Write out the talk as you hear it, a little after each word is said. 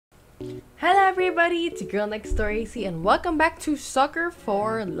everybody, it's your girl next door AC and welcome back to Soccer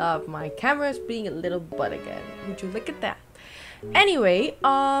for Love. My camera is being a little butt again. Would you look at that? Anyway,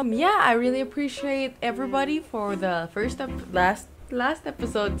 yeah, I really appreciate everybody for the last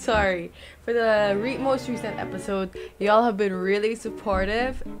episode, sorry. For the most recent episode. Y'all have been really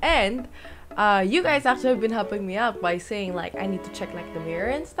supportive and you guys actually have been helping me out by saying like I need to check like the mirror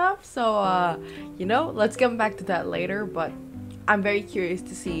and stuff. So you know, let's get back to that later, but I'm very curious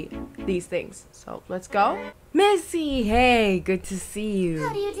to see these things. So let's go. Missy, hey, good to see you.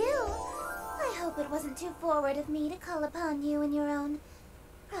 How do you do? I hope it wasn't too forward of me to call upon you in your own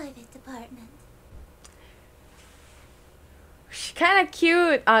private department. She's kind of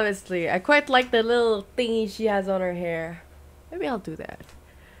cute, honestly. I quite like the little thingy she has on her hair. Maybe I'll do that.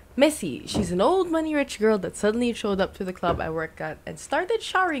 Missy, she's an old money rich girl that suddenly showed up to the club I work at and started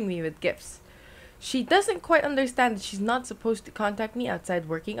showering me with gifts. She doesn't quite understand that she's not supposed to contact me outside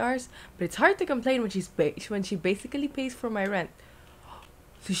working hours, but it's hard to complain when she basically pays for my rent.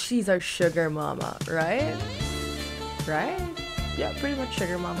 So she's our sugar mama, right? Right? Yeah, pretty much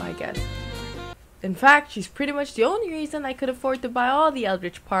sugar mama, I guess. In fact, she's pretty much the only reason I could afford to buy all the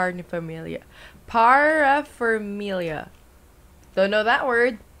Eldritch paraphernalia. Paraphernalia. Don't know that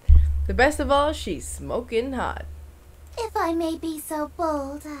word. The best of all, she's smoking hot. If I may be so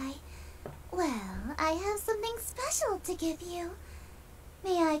bold, I have something special to give you.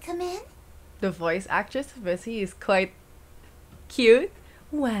 May I come in? The voice actress of Missy is quite cute.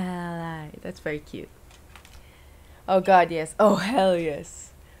 Well, that's very cute. Oh god, yes. Oh hell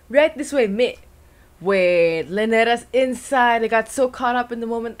yes. Right this way, Wait, Lynnetta's inside. I got so caught up in the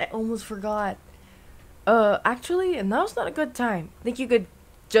moment I almost forgot. Actually, now's not a good time. Think you could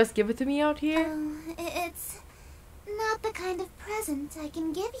just give it to me out here? It's not the kind of present I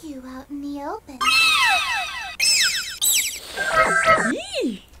can give you out in the open.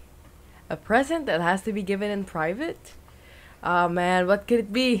 Yee! A present that has to be given in private? Oh man, what could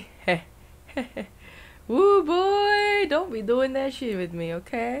it be? Woo boy, don't be doing that shit with me,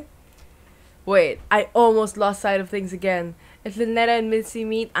 okay? Wait, I almost lost sight of things again. If Lynetta and Missy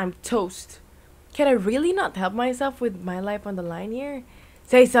meet, I'm toast. Can I really not help myself with my life on the line here?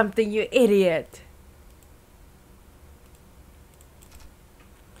 Say something, you idiot.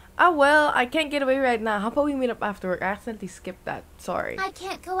 Oh well, I can't get away right now. How about we meet up after work? I accidentally skipped that. Sorry. I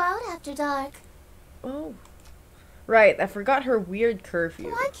can't go out after dark. Oh. Right, I forgot her weird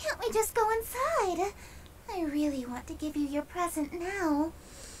curfew. Why can't we just go inside? I really want to give you your present now.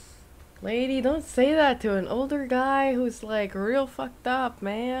 Lady, don't say that to an older guy who's like real fucked up,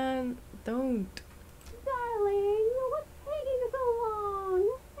 man. Don't. Darling, what's taking so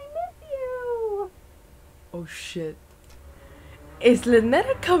long? I miss you. Oh shit. Is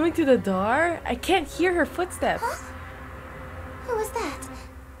Lynetta coming to the door? I can't hear her footsteps. Huh? Who is that?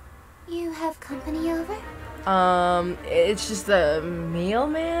 You have company over? It's just a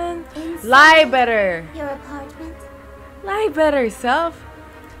mailman. Inside Lie better. your apartment? Lie better, self.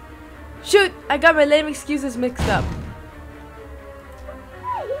 Shoot! I got my lame excuses mixed up. Hey,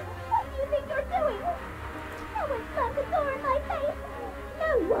 what do you think you're doing? No one slammed the door in my face.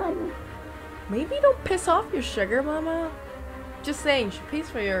 No one. Maybe don't piss off your sugar mama. Just saying, she pays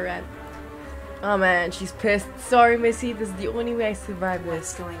for your rent. Oh man, she's pissed. Sorry, Missy, this is the only way I survived this.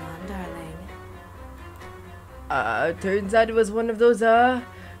 What's going on, darling? Turns out it was one of those,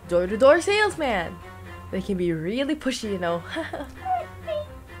 door-to-door salesman. They can be really pushy, you know.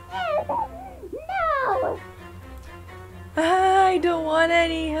 No! I don't want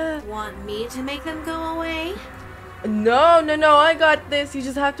any, Want me to make them go away? No, I got this. You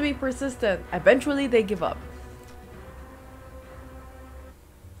just have to be persistent. Eventually, they give up.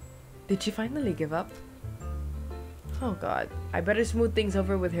 Did she finally give up? Oh god, I better smooth things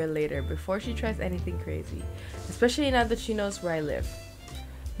over with her later before she tries anything crazy. Especially now that she knows where I live.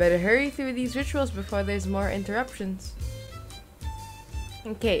 Better hurry through these rituals before there's more interruptions.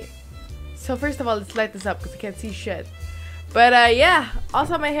 Okay, so first of all, let's light this up because I can't see shit. But yeah,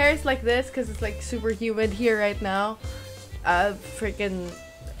 also my hair is like this because it's like super humid here right now. Freaking,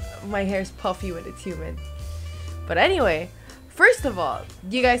 my hair's puffy when it's humid. But anyway, first of all,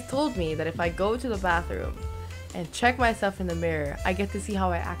 you guys told me that if I go to the bathroom and check myself in the mirror, I get to see how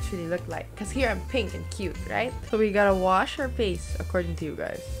I actually look like. Because here I'm pink and cute, right? So we gotta wash our face, according to you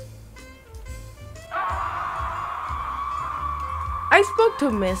guys. I spoke to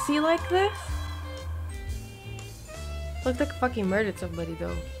Missy like this? Looked like I fucking murdered somebody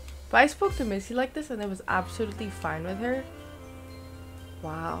though. But I spoke to Missy like this and it was absolutely fine with her.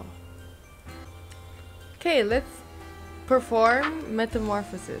 Wow. Okay, let's perform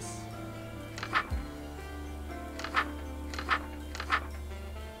metamorphosis.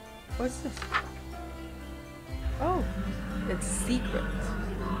 What's this? Oh, it's secret.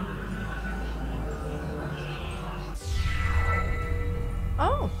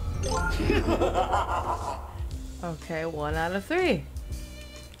 Oh. Okay, 1 out of 3.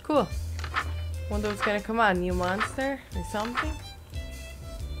 Cool. Wonder what's gonna come out. New monster or something?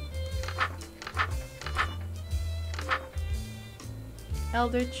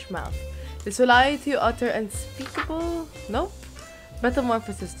 Eldritch Mouth. This will allow you to utter unspeakable... Nope.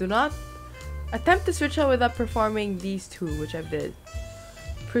 Metamorphosis. Do not attempt this ritual without performing these 2, which I did.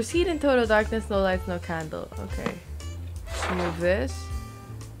 Proceed in total darkness, no lights, no candle. Okay. Remove this.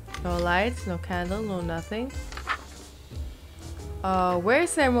 No lights, no candle, no nothing. Wear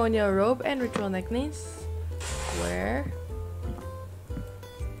ceremonial robe and ritual necklace. Wear.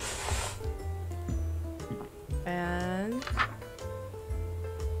 And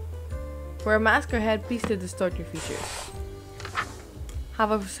wear a mask or headpiece to distort your features.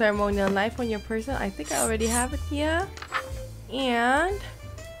 Have a ceremonial knife on your person. I think I already have it here. And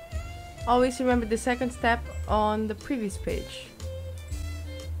always remember the second step on the previous page.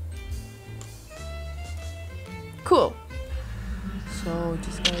 Cool. So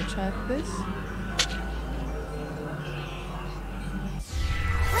just gonna check this.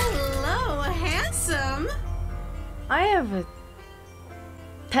 Hello, handsome. I have a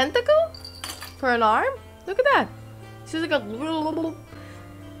tentacle for an arm. Look at that. She's like a little.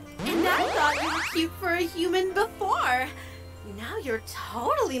 And I thought you were cute for a human before. Now you're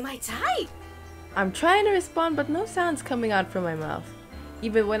totally my type. I'm trying to respond, but no sound's coming out from my mouth.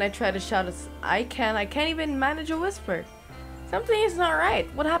 Even when I try to shout as I can't even manage a whisper. Something is not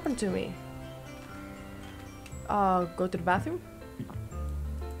right. What happened to me? Go to the bathroom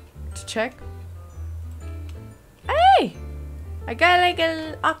to check. Hey! I got like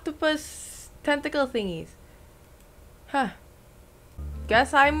an octopus tentacle thingies. Huh.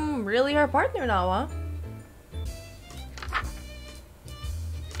 Guess I'm really her partner now, huh?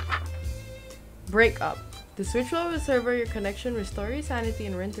 Break up. This ritual will serve your connection, restore your sanity,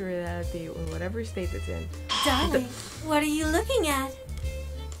 and return to reality in whatever state it's in. Darling, what are you looking at?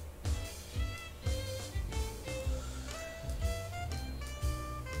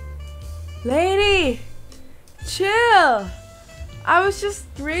 Lady! Chill! I was just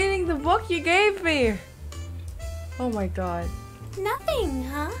reading the book you gave me. Oh my god. Nothing,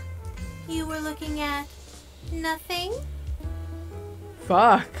 huh? You were looking at nothing?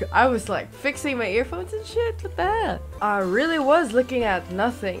 Fuck. I was like fixing my earphones and shit. What the hell? I really was looking at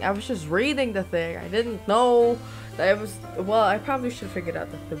nothing. I was just reading the thing. I didn't know that it was... Well, I probably should have figured out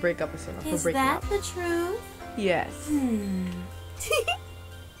that the breakup is enough. Is that the truth? Yes.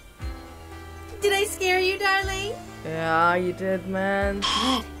 Did I scare you, darling? Yeah, you did, man.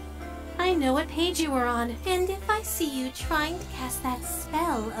 Good. I know what page you were on, and if I see you trying to cast that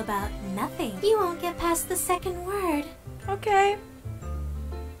spell about nothing, you won't get past the second word. Okay.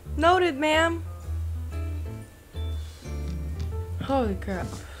 Noted, ma'am. Holy crap.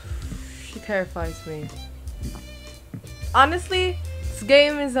 She terrifies me. Honestly, this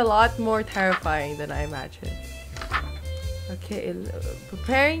game is a lot more terrifying than I imagined. Okay,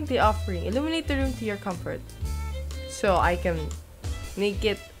 preparing the offering. Illuminate the room to your comfort. So I can make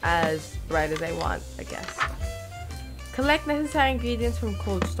it as bright as I want, I guess. Collect necessary ingredients from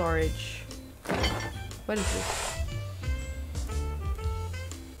cold storage. What is this?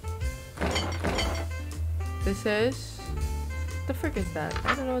 This is... What the frick is that?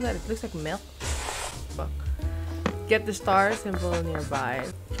 I don't know what that is. It looks like milk. Fuck. Get the star symbol nearby.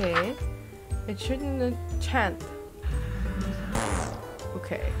 Okay. It shouldn't enchant.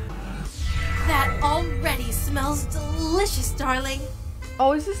 Okay. That already smells delicious, darling.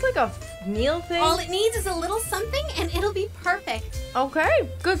 Oh, is this like a meal thing? All it needs is a little something and it'll be perfect. Okay,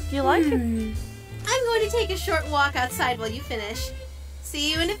 good. You like it? I'm going to take a short walk outside while you finish.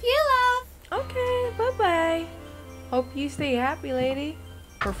 See you in a few, love. Okay, bye-bye. Hope you stay happy, lady.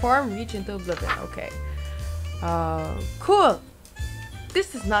 Perform, reach into oblivion. Okay. Cool.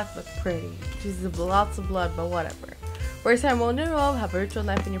 This does not look pretty. Just lots of blood, but whatever. Wear ceremonial robe, have a ritual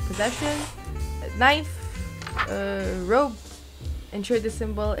knife in your possession. Knife, robe. Ensure the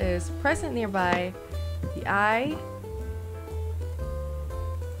symbol is present nearby. The eye.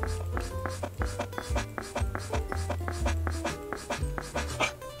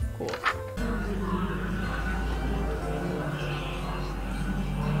 Cool.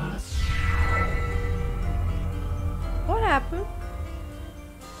 What happened?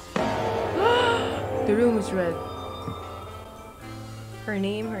 The room is red. Her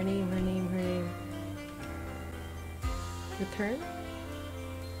name. Return?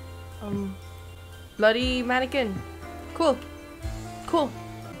 Bloody mannequin. Cool.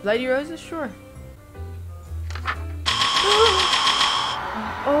 Bloody roses? Sure.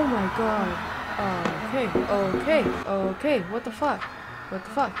 Oh my god. Okay. What the fuck?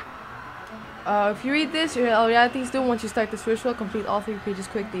 If you read this, all realities do once you start this ritual, complete all 3 pages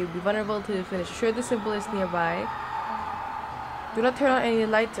quickly. You'll be vulnerable to the finish. Ensure the symbol is nearby. Do not turn on any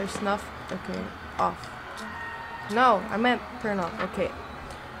lights or snuff. Okay, off. No, I meant turn on. Okay.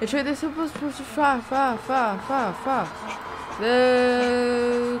 Ensure the symbol is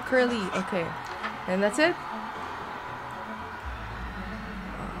the curly. Okay, and that's it.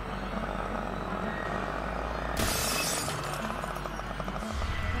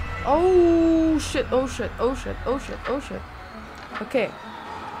 Oh shit. Okay.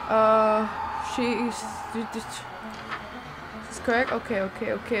 She's correct. Okay.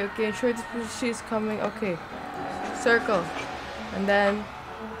 Ensure she's coming. Okay. Circle. And then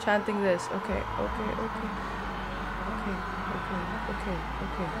chanting this. Okay.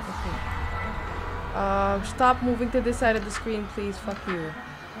 Stop moving to this side of the screen, please. Fuck you.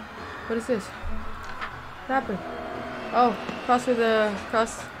 What is this? What happened? Oh, cross with the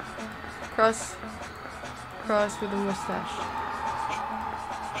cross with the mustache.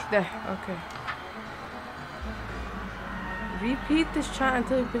 There, okay. Repeat this chant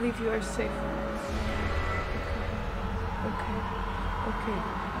until you believe you are safe.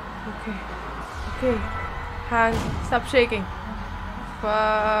 Okay. Hand, stop shaking. Fudge.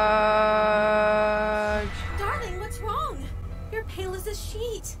 Darling, what's wrong? You're pale as a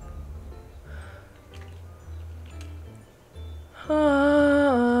sheet.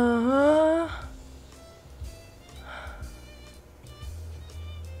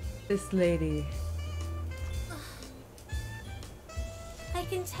 This lady. I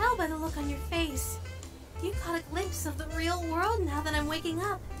can tell by the look on your face. You caught a glimpse of the real world now that I'm waking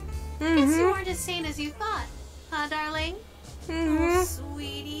up. Guess you aren't as sane as you thought, huh, darling? Oh,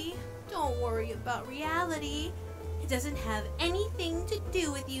 sweetie, don't worry about reality. It doesn't have anything to do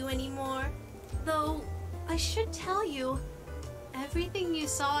with you anymore. Though, I should tell you, everything you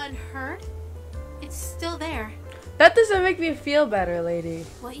saw and heard, it's still there. That doesn't make me feel better, lady.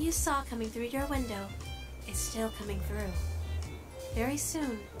 What you saw coming through your window is still coming through. Very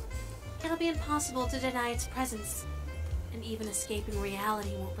soon, it'll be impossible to deny its presence, and even escaping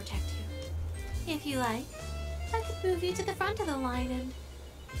reality won't protect you. If you like, I could move you to the front of the line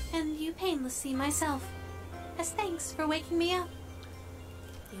and you painlessly myself, as thanks for waking me up.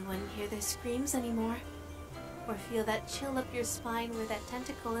 You wouldn't hear their screams anymore, or feel that chill up your spine where that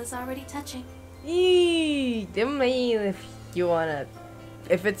tentacle is already touching. I mean, if you wanna...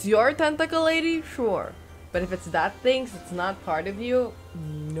 If it's your tentacle, lady, sure. But if it's that thing, it's not part of you,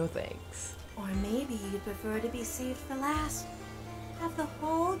 no thanks. Or maybe you'd prefer to be saved for last. Have the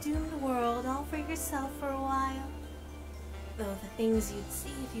whole doomed world all for yourself for a while. Though the things you'd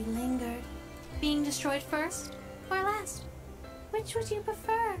see if you lingered, being destroyed first or last. Which would you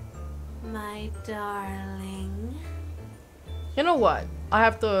prefer, my darling? You know what? I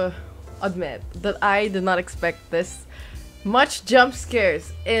have to admit that I did not expect this much jump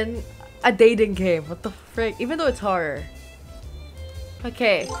scares in a dating game. What the frick? Even though it's horror.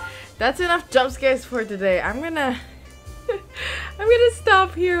 Okay, that's enough jump scares for today. I'm gonna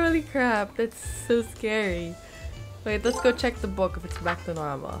stop here. Holy crap, that's so scary. Wait, let's go check the book if it's back to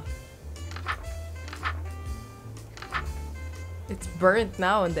normal. It's burnt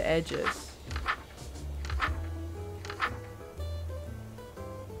now on the edges.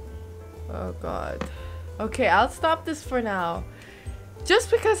 Oh god. Okay, I'll stop this for now.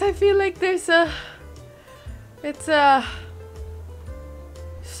 Just because I feel like there's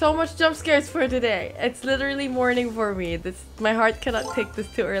so much jump scares for today. It's literally morning for me. My heart cannot take this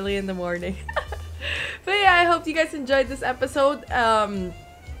too early in the morning. But yeah, I hope you guys enjoyed this episode.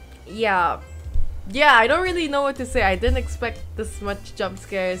 Yeah, I don't really know what to say. I didn't expect this much jump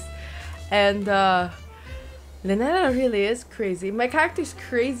scares. And Lynetta really is crazy. My character's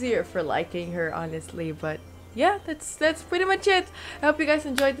crazier for liking her, honestly, but yeah, that's pretty much it. I hope you guys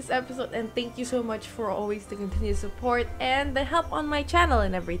enjoyed this episode, and thank you so much for always the continued support and the help on my channel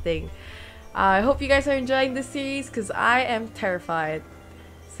and everything. I hope you guys are enjoying this series, because I am terrified.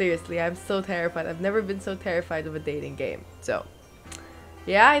 Seriously, I'm so terrified. I've never been so terrified of a dating game. So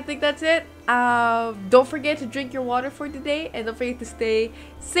yeah, I think that's it. Don't forget to drink your water for today, and don't forget to stay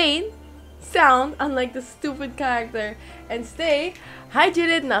sane, sound, unlike the stupid character, and stay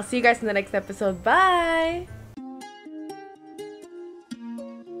hydrated. And I'll see you guys in the next episode. Bye!